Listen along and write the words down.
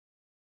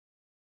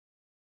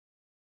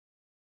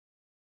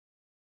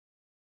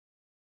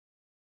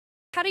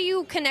How do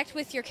you connect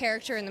with your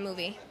character in the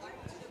movie?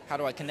 How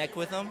do I connect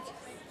with him?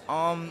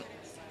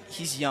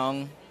 He's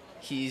young.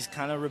 He's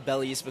kind of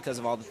rebellious because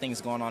of all the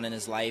things going on in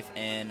his life,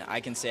 and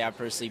I can say I've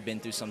personally been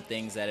through some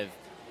things that have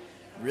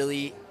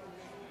really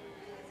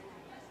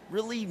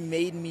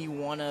made me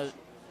want to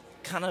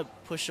kind of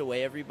push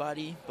away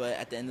everybody. But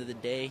at the end of the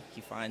day,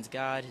 he finds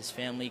God, his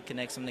family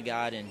connects him to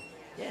God, and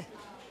yeah.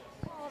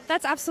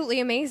 That's absolutely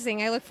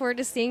amazing. I look forward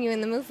to seeing you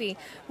in the movie.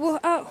 Well,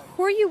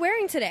 who are you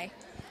wearing today?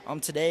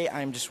 Today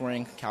I'm just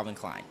wearing Calvin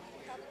Klein.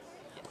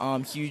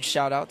 Huge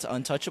shout out to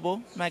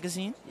Untouchable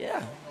Magazine.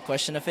 Yeah.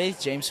 Question of Faith,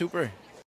 James Hooper.